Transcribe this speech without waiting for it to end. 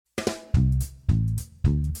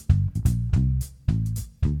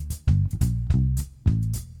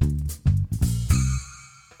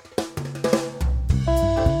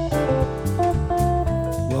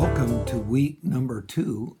week number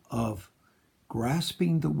 2 of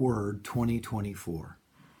Grasping the Word 2024.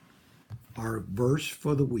 Our verse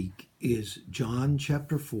for the week is John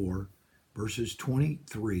chapter 4, verses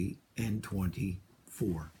 23 and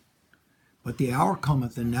 24. But the hour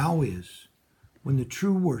cometh, and now is, when the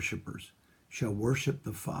true worshipers shall worship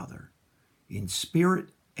the Father in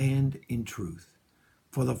spirit and in truth.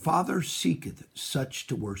 For the Father seeketh such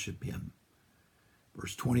to worship him.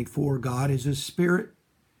 Verse 24, God is a spirit,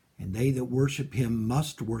 and they that worship him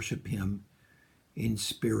must worship him in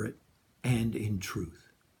spirit and in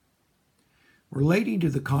truth. Relating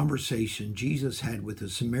to the conversation Jesus had with the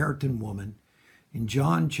Samaritan woman in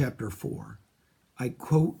John chapter 4, I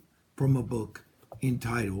quote from a book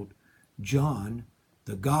entitled John,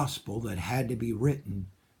 the Gospel That Had to Be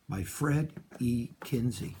Written by Fred E.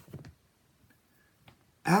 Kinsey.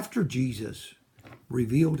 After Jesus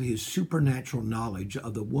revealed his supernatural knowledge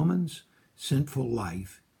of the woman's sinful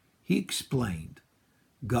life, he explained,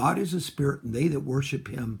 God is a spirit, and they that worship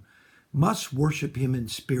him must worship him in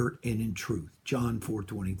spirit and in truth. John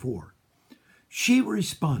 4:24. She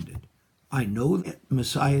responded, I know that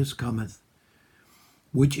Messiah cometh,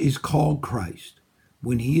 which is called Christ.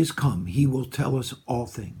 When he is come, he will tell us all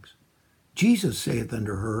things. Jesus saith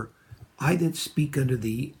unto her, I that speak unto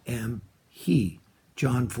thee am he.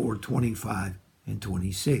 John 4:25 and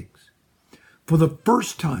 26. For the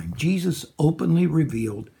first time, Jesus openly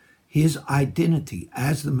revealed his identity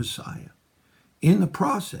as the Messiah. In the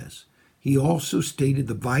process, he also stated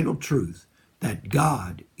the vital truth that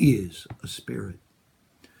God is a spirit.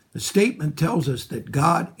 The statement tells us that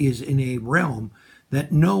God is in a realm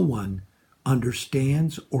that no one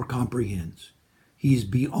understands or comprehends. He is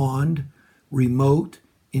beyond, remote,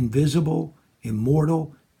 invisible,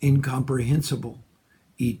 immortal, incomprehensible,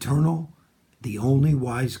 eternal, the only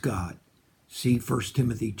wise God. See 1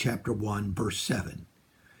 Timothy chapter 1, verse 7.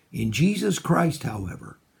 In Jesus Christ,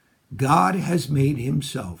 however, God has made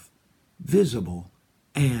himself visible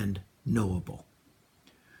and knowable.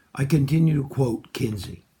 I continue to quote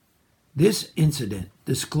Kinsey. This incident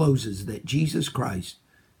discloses that Jesus Christ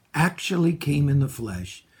actually came in the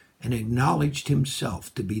flesh and acknowledged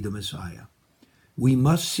himself to be the Messiah. We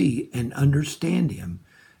must see and understand him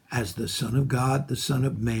as the Son of God, the Son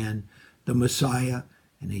of Man, the Messiah,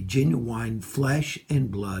 and a genuine flesh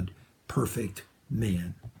and blood, perfect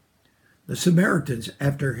man. The Samaritans,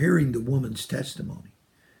 after hearing the woman's testimony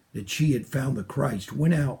that she had found the Christ,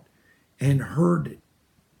 went out and heard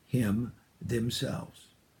him themselves.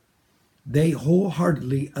 They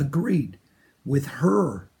wholeheartedly agreed with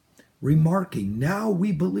her, remarking, Now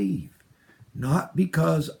we believe, not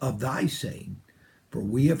because of thy saying, for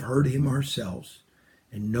we have heard him ourselves,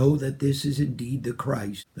 and know that this is indeed the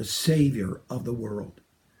Christ, the Savior of the world.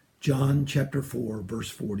 John chapter 4, verse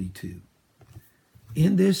 42.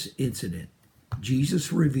 In this incident,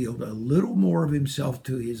 Jesus revealed a little more of himself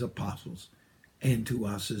to his apostles and to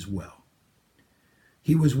us as well.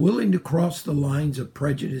 He was willing to cross the lines of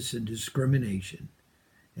prejudice and discrimination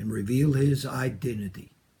and reveal his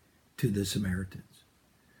identity to the Samaritans.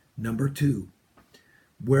 Number 2,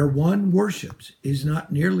 where one worships is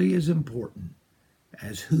not nearly as important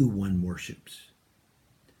as who one worships.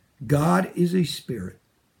 God is a spirit.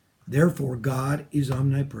 Therefore, God is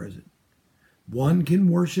omnipresent. One can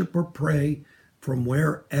worship or pray from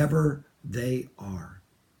wherever they are.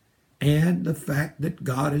 And the fact that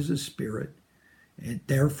God is a spirit and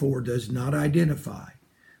therefore does not identify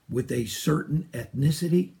with a certain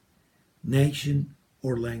ethnicity, nation,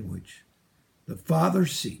 or language. The Father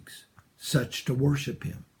seeks such to worship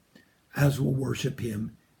him as will worship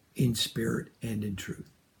him in spirit and in truth.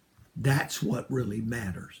 That's what really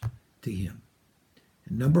matters to him.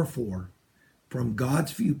 And number 4, from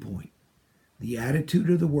God's viewpoint, the attitude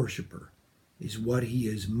of the worshiper is what he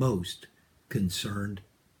is most concerned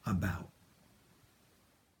about.